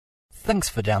Thanks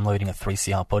for downloading a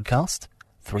 3CR podcast.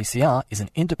 3CR is an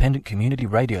independent community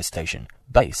radio station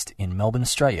based in Melbourne,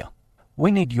 Australia.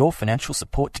 We need your financial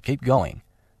support to keep going.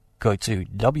 Go to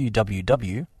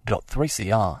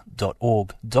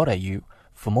www.3cr.org.au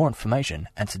for more information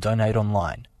and to donate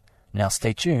online. Now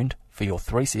stay tuned for your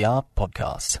 3CR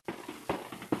podcast.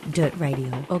 Dirt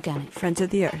Radio. Organic. Friends of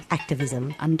the Earth.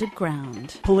 Activism.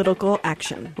 Underground. Political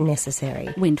action.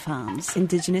 Necessary. Wind farms.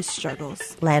 Indigenous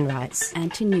struggles. Land rights.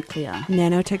 Anti-nuclear.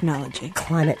 Nanotechnology.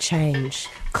 Climate change.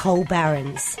 Coal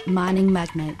barons. Mining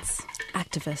magnates.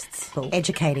 Activists.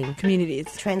 Educating.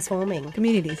 Communities. Transforming.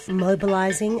 Communities.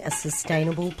 Mobilising a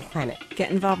sustainable planet.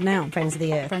 Get involved now. Friends of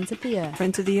the Earth. Friends of the Earth.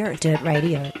 Friends of the Earth. Dirt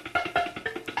Radio.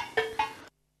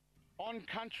 On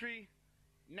country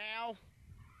now.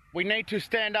 We need to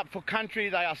stand up for country.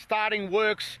 They are starting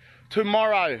works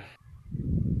tomorrow.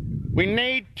 We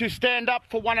need to stand up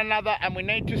for one another and we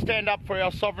need to stand up for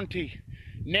our sovereignty.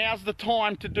 Now's the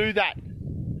time to do that.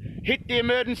 Hit the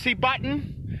emergency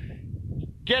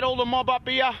button. Get all the mob up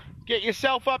here. Get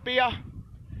yourself up here.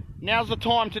 Now's the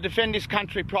time to defend this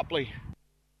country properly.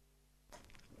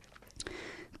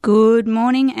 Good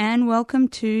morning and welcome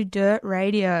to Dirt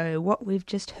Radio. What we've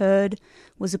just heard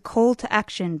was a call to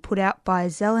action put out by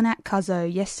Zelenak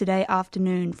Kuzo yesterday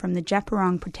afternoon from the Djab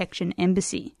Wurrung Protection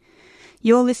Embassy.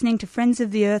 You're listening to Friends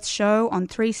of the Earth show on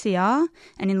 3CR,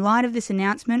 and in light of this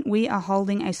announcement, we are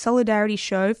holding a solidarity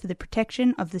show for the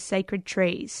protection of the sacred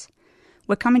trees.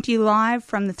 We're coming to you live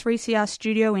from the 3CR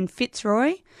studio in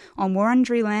Fitzroy on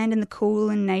Wurundjeri land in the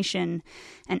Kulin Nation.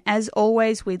 And as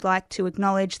always, we'd like to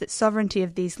acknowledge that sovereignty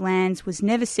of these lands was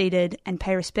never ceded and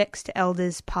pay respects to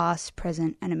elders past,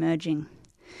 present and emerging.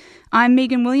 I'm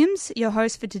Megan Williams, your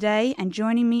host for today, and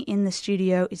joining me in the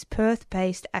studio is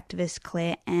Perth-based activist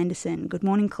Claire Anderson. Good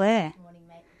morning, Claire. Good morning,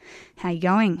 mate. How are you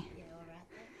going? Yeah, all right,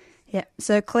 thanks. Yeah,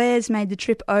 so Claire's made the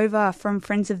trip over from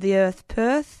Friends of the Earth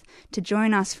Perth to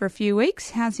join us for a few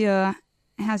weeks. How's your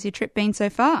trip been so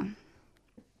far?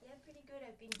 Yeah, pretty good.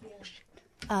 I've been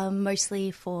here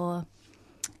mostly for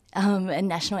a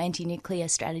national anti-nuclear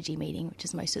strategy meeting, which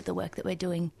is most of the work that we're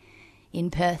doing in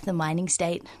Perth, the mining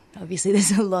state. Obviously,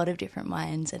 there's a lot of different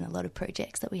mines and a lot of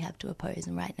projects that we have to oppose,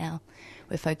 and right now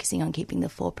we're focusing on keeping the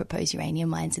 4 proposed uranium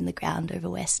mines in the ground over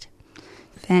west.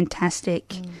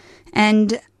 Fantastic.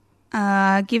 And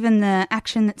given the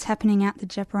action that's happening at the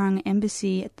Djab Wurrung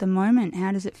Embassy at the moment,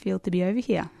 how does it feel to be over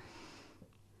here?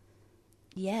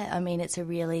 Yeah, I mean, it's a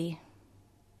really,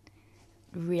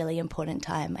 really important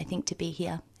time, I think, to be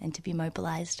here and to be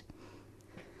mobilised.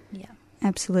 Yeah.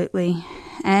 Absolutely.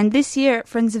 And this year at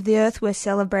Friends of the Earth, we're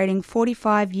celebrating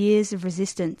 45 years of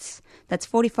resistance. That's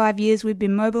 45 years we've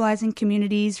been mobilising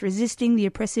communities, resisting the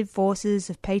oppressive forces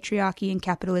of patriarchy and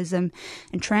capitalism,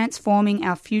 and transforming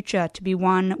our future to be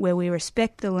one where we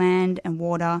respect the land and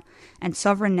water, and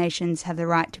sovereign nations have the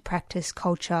right to practice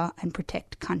culture and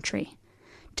protect country.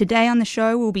 Today on the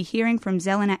show, we'll be hearing from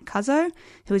Zelenak Kuzo,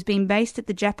 who has been based at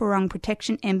the Djab Wurrung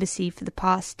Protection Embassy for the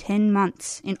past 10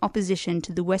 months in opposition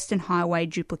to the Western Highway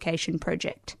duplication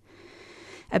project.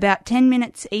 About 10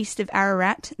 minutes east of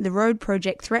Ararat, the road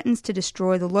project threatens to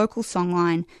destroy the local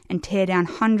songline and tear down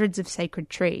hundreds of sacred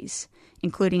trees,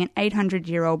 including an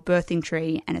 800-year-old birthing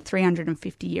tree and a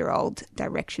 350-year-old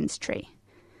directions tree.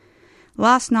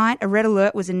 Last night, a red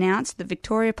alert was announced that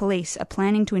Victoria Police are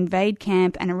planning to invade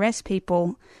camp and arrest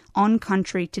people on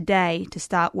country today to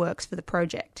start works for the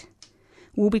project.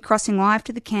 We'll be crossing live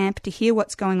to the camp to hear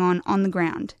what's going on the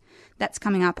ground. That's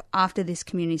coming up after this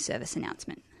community service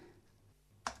announcement.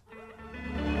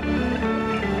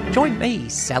 Join me,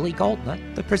 Sally Goldner,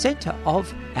 the presenter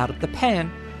of Out of the Pan,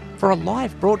 for a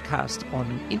live broadcast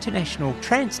on International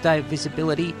Trans Day of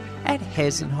Visibility at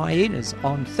Hares and Hyenas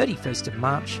on 31st of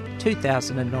March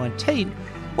 2019,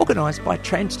 organised by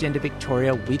Transgender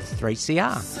Victoria with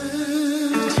 3CR.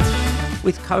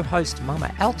 With co-host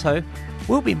Mama Alto,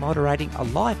 we'll be moderating a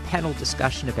live panel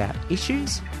discussion about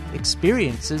issues,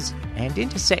 experiences and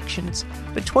intersections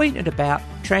between and about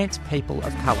trans people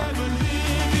of colour.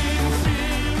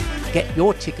 Get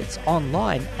your tickets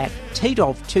online at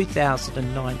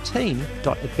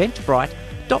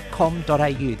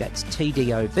tdov2019.eventbrite.com.au. That's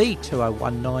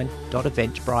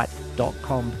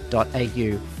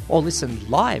tdov2019.eventbrite.com.au. Or listen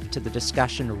live to the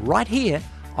discussion right here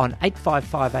on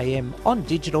 855 AM on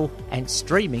digital and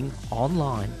streaming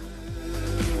online.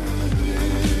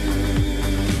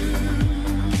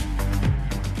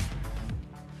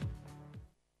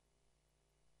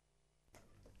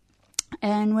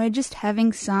 And we're just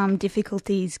having some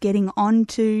difficulties getting on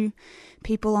to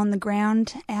people on the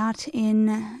ground out at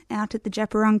the Djab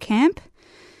Wurrung camp.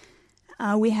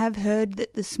 We have heard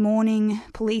that this morning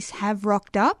police have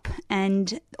rocked up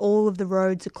and all of the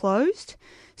roads are closed.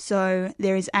 So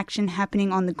there is action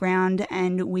happening on the ground,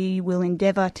 and we will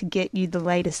endeavour to get you the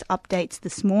latest updates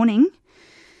this morning.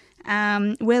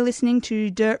 We're listening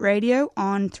to Dirt Radio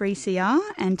on 3CR,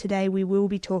 and today we will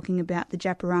be talking about the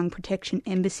Djab Wurrung Protection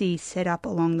Embassy set up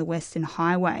along the Western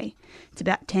Highway. It's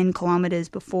about 10 kilometres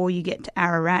before you get to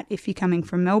Ararat if you're coming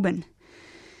from Melbourne.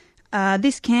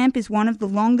 This camp is one of the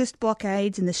longest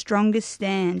blockades and the strongest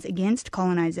stands against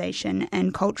colonisation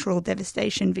and cultural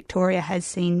devastation Victoria has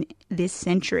seen this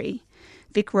century.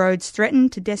 Vic Roads threaten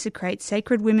to desecrate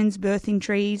sacred women's birthing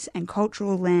trees and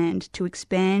cultural land to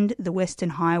expand the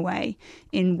Western Highway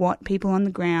in what people on the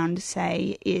ground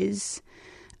say is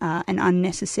an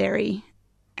unnecessary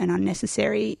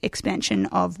expansion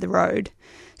of the road.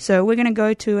 So we're going to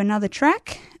go to another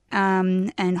track,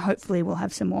 and hopefully we'll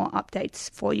have some more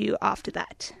updates for you after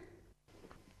that.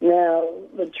 Now,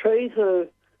 the trees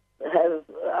have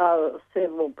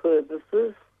several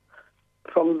purposes,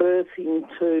 from birthing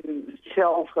to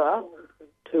shelter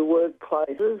to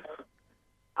workplaces.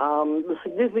 The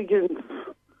significance,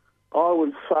 I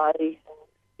would say,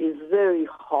 is very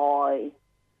high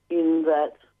in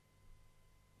that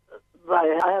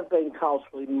they have been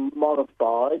culturally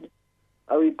modified.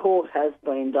 A report has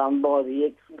been done by the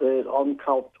expert on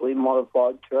culturally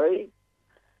modified trees,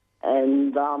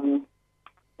 and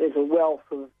there's a wealth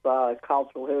of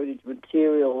cultural heritage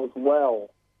material as well,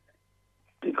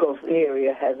 because the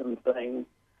area hasn't been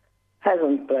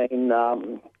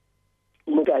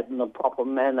looked at in a proper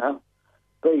manner.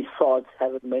 These sites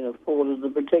haven't been afforded the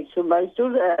protection they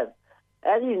should have.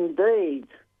 And indeed,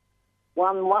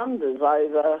 one wonders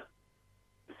over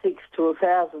 6 to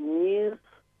 1,000 years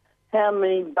how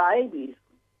many babies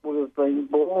would have been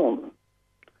born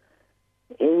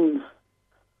in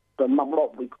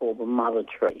what we call the mother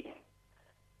tree.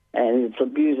 And it's a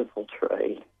beautiful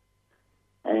tree.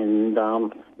 And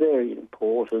very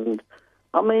important.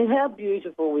 I mean, how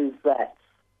beautiful is that?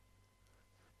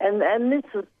 And this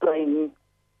has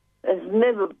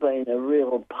never been a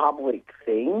real public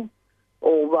thing,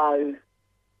 although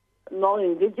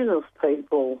non-Indigenous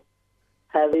people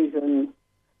have even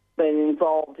been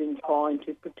involved in trying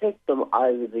to protect them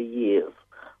over the years.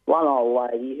 One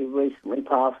old lady who recently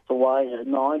passed away in her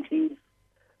 90s,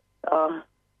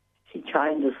 she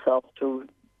chained herself to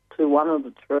one of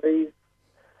the trees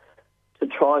to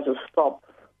try to stop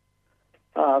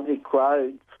Vic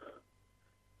Roads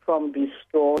from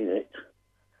destroying it.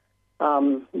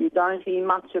 You don't hear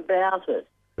much about it.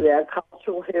 Our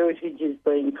cultural heritage is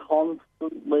being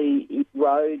constantly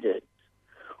eroded,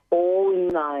 all in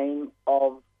the name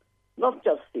of not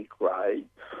just Vic Roads,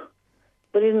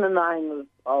 but in the name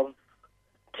of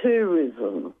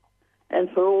tourism and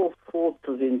for all sorts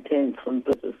of intents and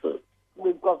purposes.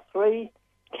 We've got 3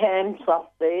 camps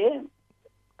up there.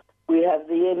 We have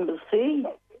the embassy,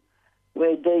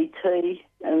 where DT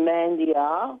and Mandy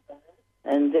are,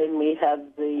 and then we have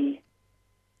the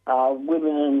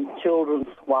women and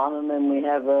children's one, and then we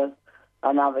have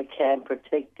another camp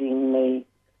protecting a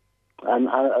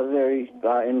very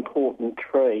important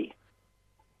tree.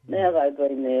 Now they've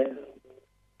been there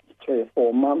 3 or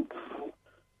 4 months,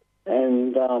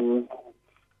 and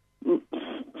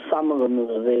some of them that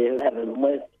are there haven't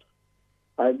left.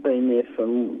 They've been there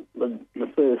from the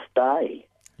first day.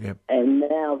 Yep. And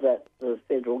now that the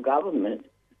federal government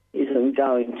isn't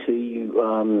going to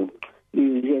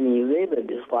use any of their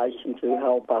legislation to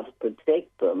help us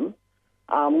protect them,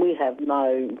 we have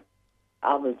no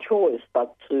other choice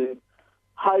but to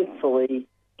hopefully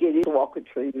get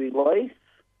interlocutory relief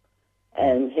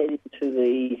and head into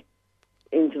the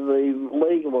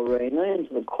legal arena,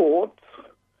 into the courts.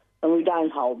 And we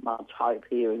don't hold much hope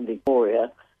here in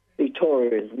Victoria.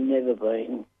 Victoria has never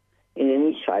been in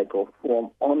any shape or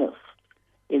form honest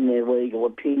in their legal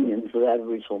opinions of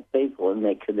Aboriginal people and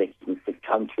their connections to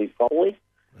country folly.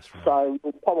 That's right. So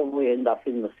we'll probably end up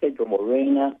in the federal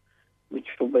arena, which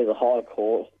will be the High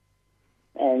Court.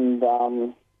 And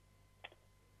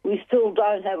we still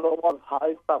don't have a lot of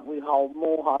hope, but we hold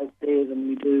more hope there than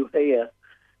we do here,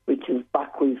 which is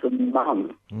Buckley's and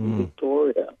Mum in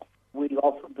Victoria. We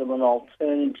offered them an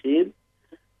alternative.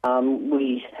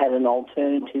 We had an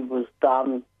alternative was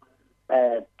done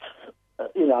at,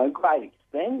 great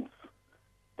expense,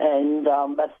 and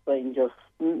that's been just,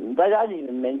 they don't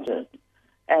even mention it.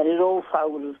 And it also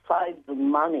would have saved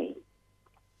them money.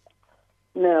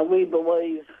 Now, we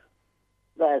believe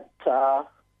that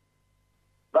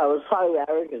they were so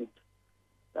arrogant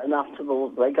enough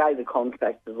to, they gave the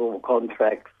contractors all the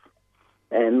contracts,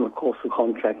 and of course the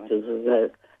contractors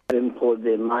employed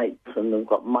their mates, and they've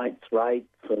got mates' rates,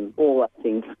 and all that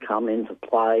things come into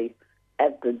play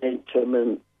at the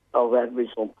detriment of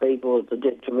Aboriginal people, at the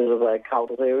detriment of our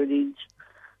cultural heritage,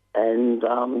 and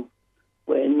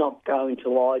we're not going to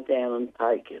lie down and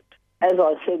take it. As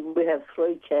I said, we have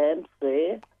 3 camps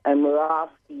there, and we're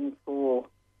asking for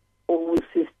all the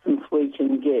assistance we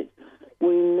can get.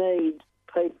 We need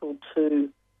people to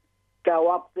go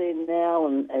up there now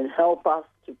and help us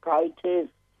to protest.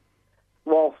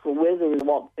 Whilst the weather is a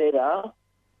lot better,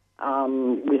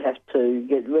 we have to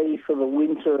get ready for the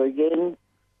winter again.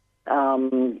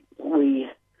 We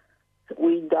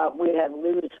have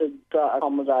limited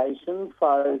accommodation,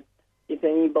 so if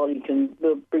anybody can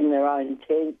bring their own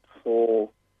tents or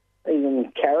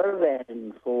even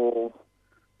caravans or,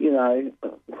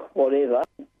 whatever.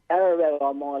 Arrowrappie,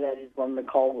 I might add, is one of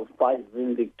the coldest places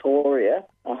in Victoria,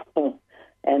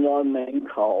 and I mean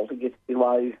cold. It gets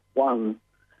below 1,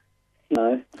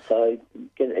 so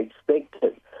expect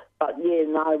it. But,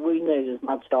 we need as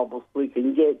much help as we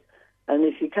can get. And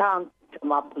if you can't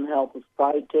come up and help us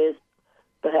protest,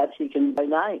 perhaps you can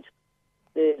donate.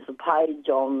 There's a page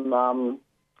on,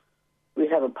 we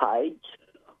have a page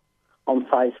on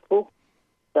Facebook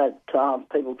that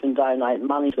people can donate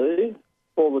money to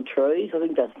for the trees. I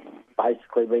think that's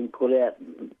basically been put out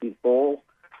before.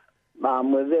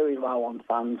 We're very low on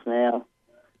funds now,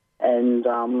 and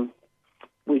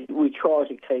we try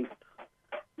to keep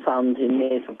funds in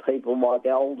there for people like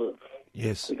elders.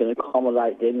 Yes. We can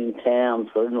accommodate them in town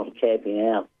so they're not camping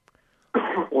out.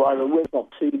 Although the weather's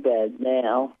not too bad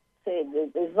now.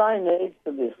 There's no need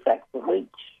for this sacrilege.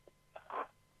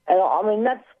 And I mean,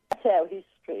 that's our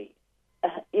history.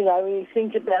 When you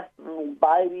think about the little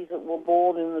babies that were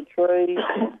born in the tree,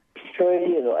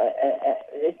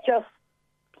 it's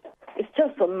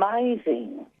just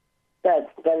amazing that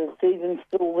it's even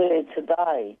still there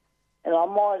today. And I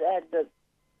might add that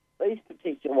these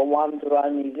particular ones are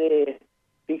only there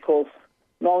because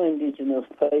non-Indigenous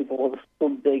people have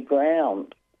stood their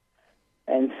ground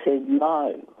and said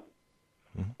no.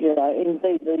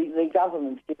 Indeed, the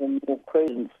government's given more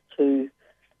credence to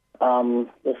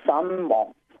the sun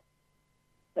moth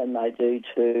than they do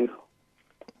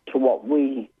to what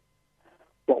we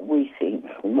think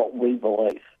and what we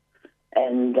believe.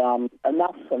 And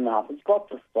enough's enough. It's got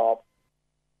to stop.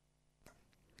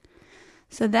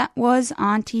 So that was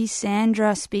Auntie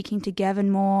Sandra speaking to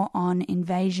Gavin Moore on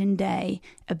Invasion Day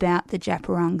about the Djab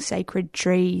Wurrung sacred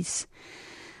trees.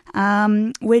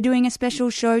 We're doing a special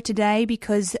show today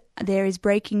because there is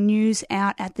breaking news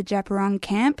out at the Djab Wurrung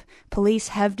camp. Police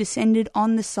have descended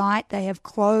on the site. They have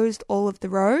closed all of the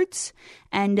roads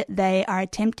and they are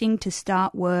attempting to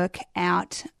start work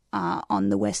out on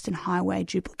the Western Highway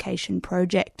duplication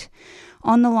project.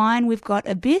 On the line, we've got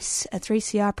Abyss, a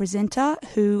 3CR presenter,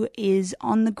 who is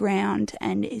on the ground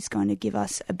and is going to give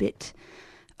us a bit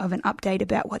of an update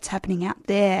about what's happening out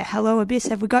there. Hello, Abyss,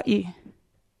 have we got you?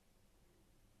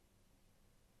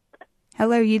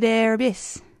 Hello, you there,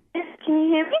 Abyss? Yes, can you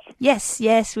hear me?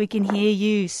 Yes, we can hear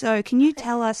you. So can you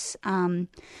tell us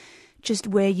just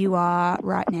where you are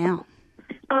right now?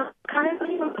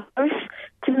 Currently, we're close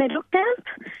to Middle Camp.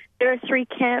 There are 3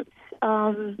 camps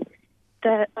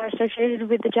that are associated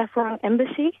with the Djab Wurrung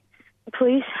Embassy. The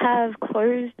police have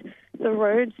closed the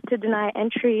roads to deny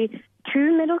entry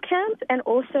to Middle Camp and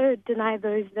also deny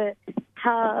those that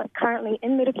are currently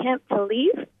in Middle Camp to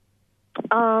leave.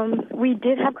 We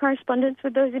did have correspondence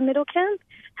with those in Middle Camp.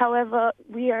 However,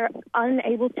 we are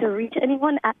unable to reach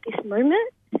anyone at this moment.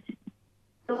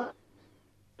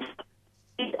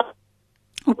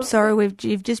 Oops, sorry,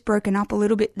 you've just broken up a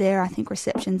little bit there. I think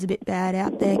reception's a bit bad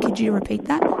out there. Could you repeat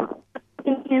that?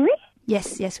 Can you hear me?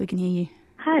 Yes, we can hear you.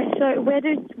 Hi, so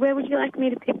where would you like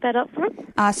me to pick that up from?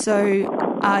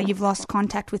 You've lost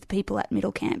contact with people at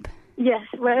Middle Camp? Yes,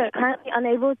 we're currently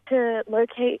unable to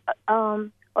locate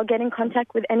or get in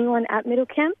contact with anyone at Middle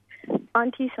Camp.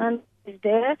 Auntie San is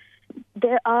there.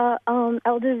 There are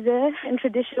elders there and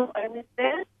traditional owners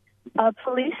there.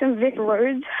 Police and Vic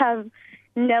Roads have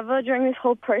never, during this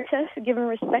whole process, given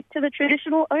respect to the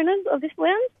traditional owners of this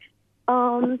land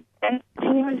and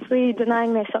continuously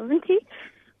denying their sovereignty.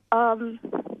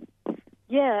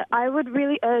 I would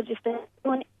really urge if there's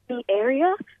anyone in the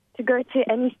area to go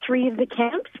to any 3 of the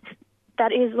camps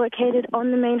that is located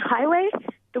on the main highway,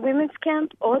 the women's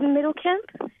camp or the middle camp.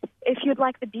 If you'd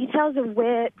like the details of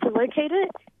where to locate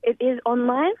it, it is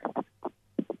online.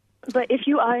 But if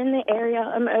you are in the area,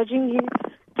 I'm urging you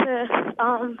to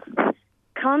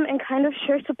come and kind of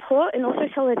show support and also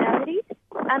solidarity.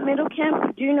 At Middle Camp,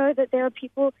 we do know that there are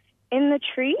people in the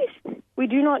trees. We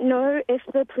do not know if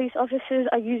the police officers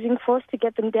are using force to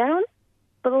get them down.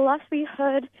 but the last we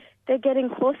heard, they're getting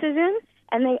horses in,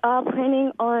 and they are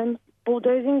planning on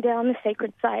bulldozing down the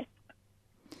sacred site.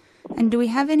 And do we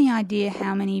have any idea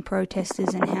how many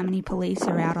protesters and how many police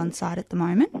are out on site at the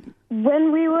moment?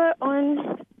 When we were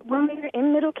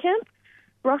in Middle Camp,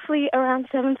 roughly around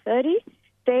 7:30,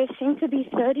 there seemed to be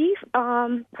 30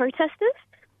 protesters.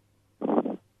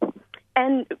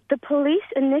 And the police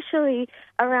initially,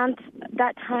 around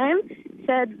that time,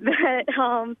 said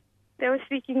that they were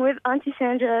speaking with Auntie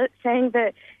Sandra, saying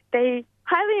that they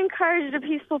highly encouraged a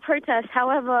peaceful protest.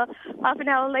 However, half an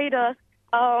hour later,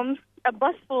 a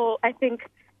bus full, I think,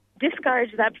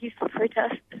 discouraged that peaceful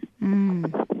protest.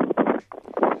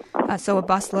 So a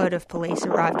busload of police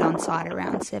arrived on site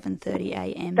around 7:30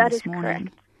 a.m. this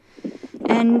morning. Correct.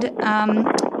 And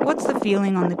what's the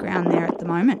feeling on the ground there at the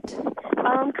moment?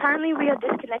 Currently, we are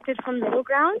disconnected from Middle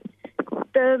Ground.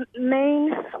 The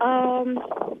main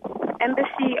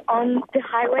embassy on the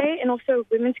highway and also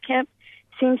women's camp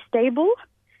seems stable.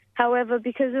 However,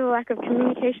 because of the lack of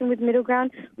communication with Middle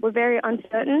Ground, we're very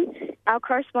uncertain. Our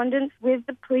correspondence with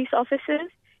the police officers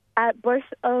at both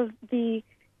of the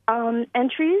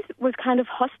entries was kind of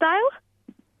hostile.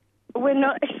 We're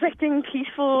not expecting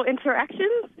peaceful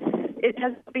interactions. It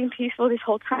has been peaceful this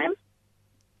whole time.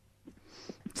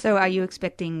 So are you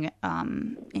expecting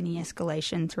any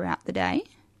escalation throughout the day?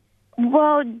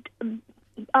 Well,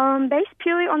 based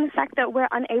purely on the fact that we're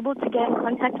unable to get in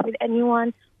contact with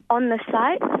anyone on the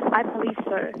site, I believe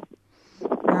so.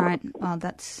 Right. Well,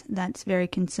 that's very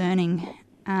concerning.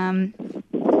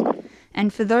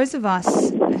 And for those of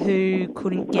us who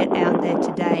couldn't get out there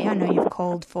today, I know you've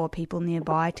called for people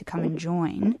nearby to come and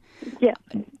join. Yeah.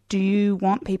 Do you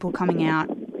want people coming out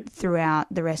throughout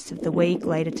the rest of the week,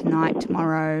 later tonight,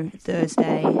 tomorrow,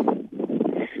 Thursday?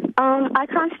 I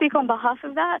can't speak on behalf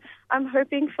of that. I'm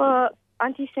hoping for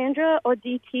Auntie Sandra or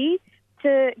DT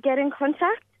to get in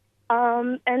contact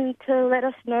and to let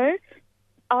us know.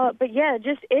 But yeah,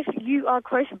 just if you are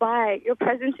close by, your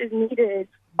presence is needed.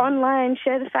 Online,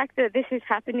 share the fact that this is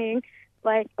happening.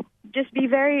 Like, just be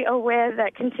very aware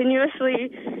that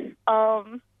continuously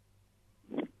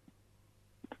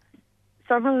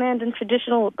sovereign land and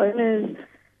traditional owners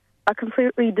are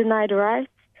completely denied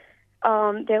rights.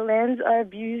 Their lands are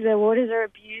abused, their waters are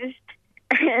abused,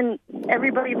 and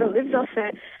everybody that lives off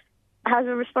it has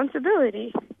a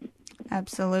responsibility.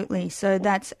 Absolutely. So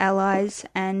that's allies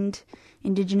and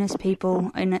Indigenous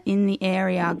people in the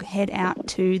area head out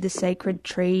to the Sacred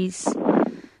Trees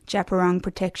Djab Wurrung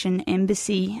Protection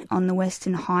Embassy on the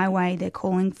Western Highway. They're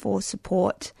calling for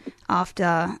support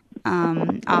after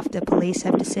police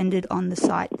have descended on the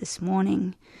site this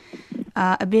morning.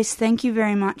 Abyss, thank you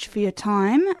very much for your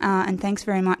time and thanks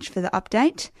very much for the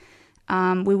update.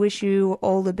 We wish you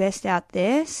all the best out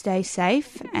there. Stay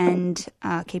safe and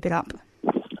keep it up.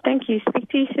 Thank you. Speak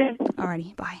to you soon.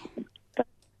 Alrighty, bye.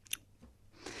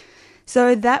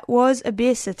 So that was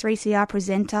Abyss, a 3CR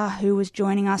presenter who was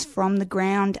joining us from the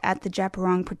ground at the Djab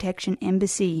Wurrung Protection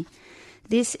Embassy.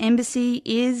 This embassy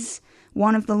is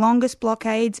one of the longest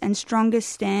blockades and strongest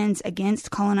stands against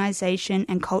colonisation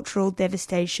and cultural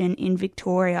devastation in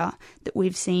Victoria that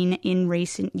we've seen in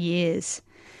recent years.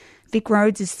 Vic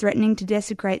Roads is threatening to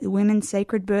desecrate the women's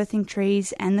sacred birthing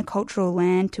trees and the cultural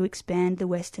land to expand the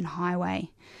Western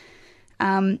Highway.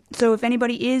 So if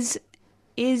anybody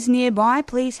is nearby,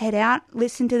 please head out,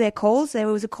 listen to their calls. There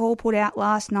was a call put out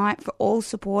last night for all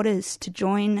supporters to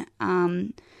join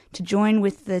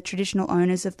with the traditional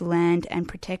owners of the land and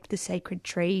protect the sacred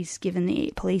trees, given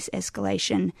the police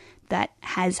escalation that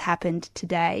has happened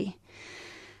today.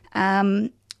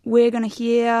 We're going to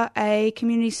hear a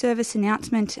community service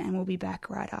announcement and we'll be back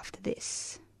right after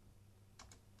this.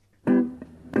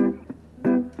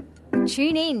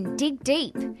 Tune in, dig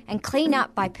deep and clean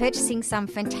up by purchasing some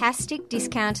fantastic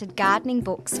discounted gardening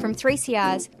books from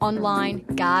 3CR's online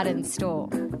garden store.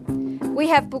 We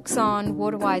have books on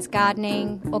water-wise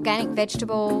gardening, organic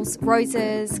vegetables,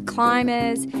 roses,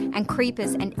 climbers and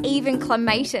creepers and even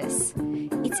clematis.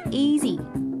 It's easy.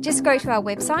 Just go to our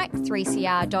website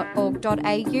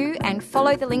 3cr.org.au and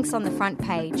follow the links on the front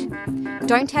page.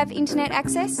 Don't have internet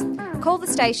access? Call the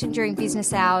station during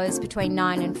business hours between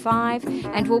 9 and 5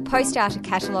 and we'll post out a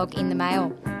catalogue in the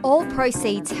mail. All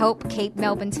proceeds help keep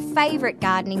Melbourne's favourite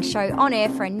gardening show on air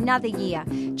for another year.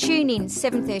 Tune in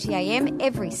 7:30am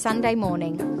every Sunday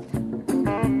morning.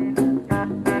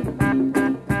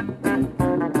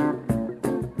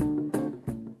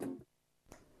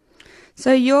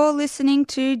 So you're listening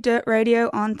to Dirt Radio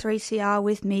on 3CR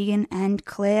with Megan and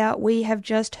Claire. We have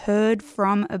just heard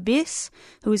from Abyss,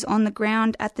 who is on the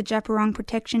ground at the Djab Wurrung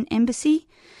Protection Embassy.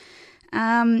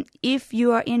 If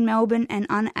you are in Melbourne and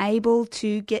unable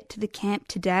to get to the camp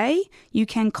today, you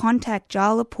can contact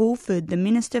Jarla Pulford, the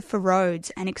Minister for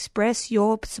Roads, and express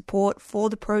your support for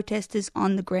the protesters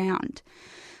on the ground.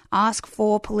 Ask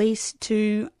for police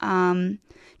to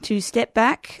step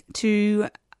back, to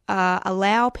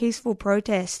allow peaceful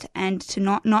protest, and to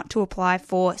not to apply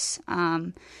force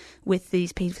with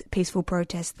these peaceful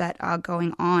protests that are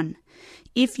going on.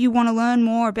 If you want to learn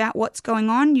more about what's going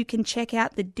on, you can check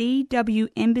out the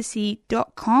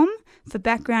dwembassy.com for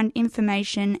background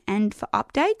information and for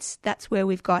updates. That's where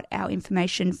we've got our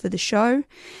information for the show.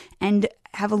 And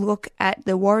have a look at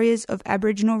the Warriors of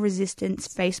Aboriginal Resistance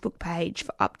Facebook page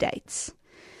for updates.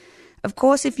 Of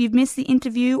course, if you've missed the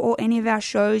interview or any of our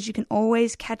shows, you can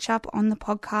always catch up on the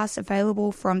podcast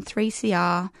available from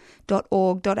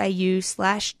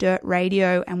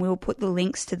 3cr.org.au/dirtradio, and we'll put the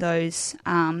links to those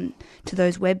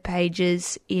web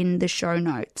pages in the show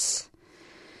notes.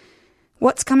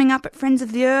 What's coming up at Friends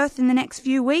of the Earth in the next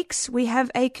few weeks? We have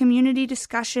a community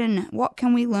discussion. What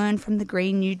can we learn from the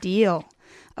Green New Deal?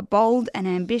 A bold and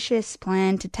ambitious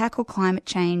plan to tackle climate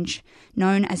change,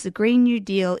 known as the Green New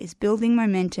Deal, is building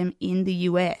momentum in the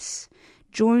US.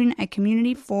 Join a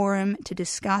community forum to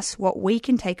discuss what we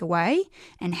can take away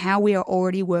and how we are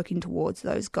already working towards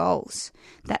those goals.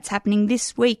 That's happening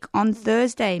this week on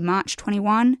Thursday, March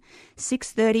 21,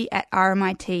 6:30 at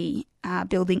RMIT,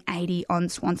 Building 80 on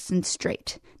Swanston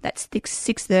Street. That's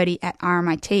 6:30 at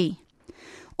RMIT.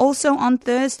 Also on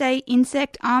Thursday,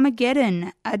 Insect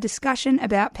Armageddon, a discussion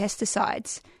about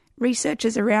pesticides.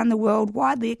 Researchers around the world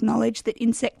widely acknowledge that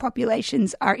insect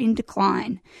populations are in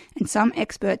decline, and some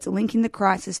experts are linking the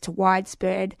crisis to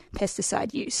widespread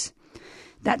pesticide use.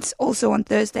 That's also on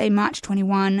Thursday, March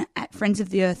 21 at Friends of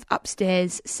the Earth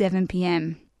upstairs, 7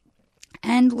 p.m.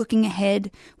 And looking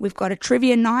ahead, we've got a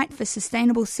trivia night for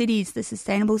Sustainable Cities, the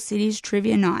Sustainable Cities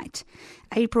Trivia Night.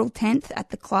 April 10th at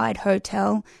the Clyde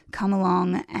Hotel. Come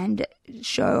along and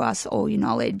show us all your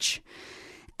knowledge.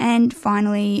 And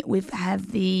finally, we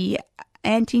have the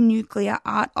anti-nuclear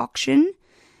art auction,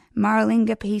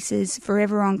 Maralinga Pieces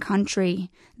Forever on Country.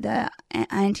 The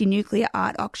anti-nuclear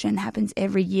art auction happens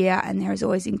every year, and there is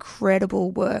always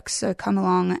incredible work. So come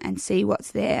along and see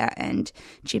what's there and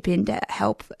chip in to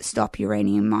help stop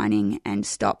uranium mining and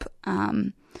stop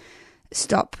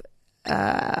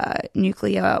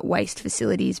nuclear waste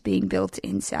facilities being built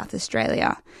in South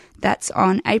Australia. That's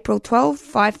on April 12,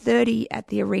 5:30 at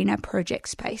the Arena Project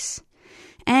Space.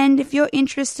 And if you're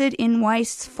interested in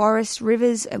wastes, forests,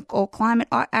 rivers, or climate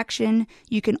action,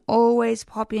 you can always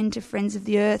pop into Friends of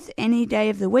the Earth any day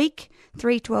of the week,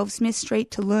 312 Smith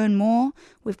Street, to learn more.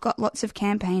 We've got lots of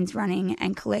campaigns running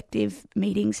and collective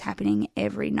meetings happening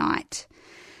every night.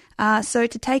 So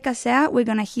to take us out, we're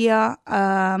going to hear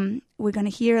a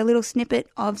little snippet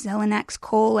of Zelenak's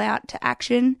call out to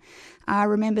action.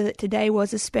 Remember that today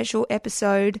was a special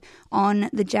episode on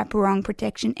the Djab Wurrung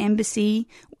Protection Embassy.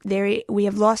 We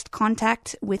have lost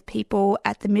contact with people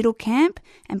at the middle camp,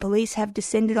 and police have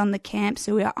descended on the camp,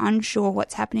 so we are unsure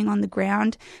what's happening on the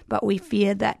ground, but we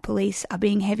fear that police are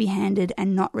being heavy-handed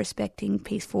and not respecting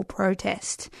peaceful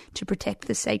protest to protect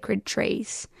the sacred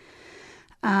trees.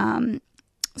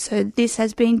 So this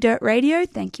has been Dirt Radio.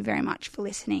 Thank you very much for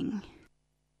listening.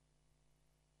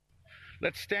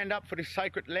 Let's stand up for this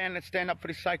sacred land. Let's stand up for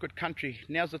this sacred country.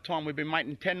 Now's the time. We've been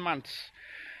waiting 10 months.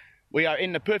 We are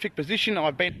in the perfect position.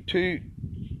 I've been to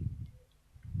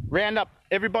round up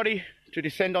everybody to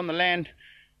descend on the land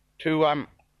to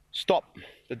stop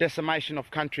the decimation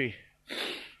of country.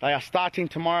 They are starting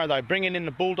tomorrow. They're bringing in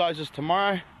the bulldozers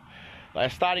tomorrow. They are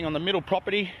starting on the middle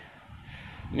property.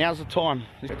 Now's the time.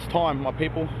 It's time, my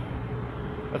people.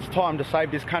 It's time to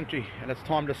save this country, and it's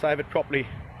time to save it properly.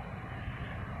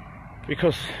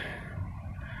 Because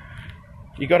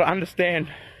you got to understand,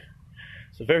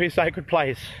 it's a very sacred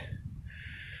place,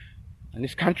 and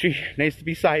this country needs to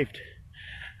be saved.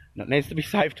 And it needs to be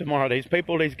saved tomorrow. These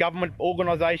people, these government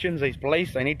organisations, these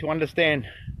police, they need to understand.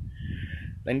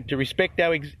 They need to respect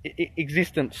our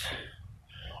existence,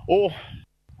 or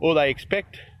they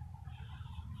expect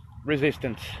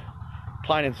resistance.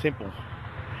 Plain and simple.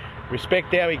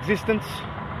 Respect our existence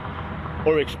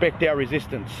or expect our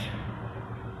resistance.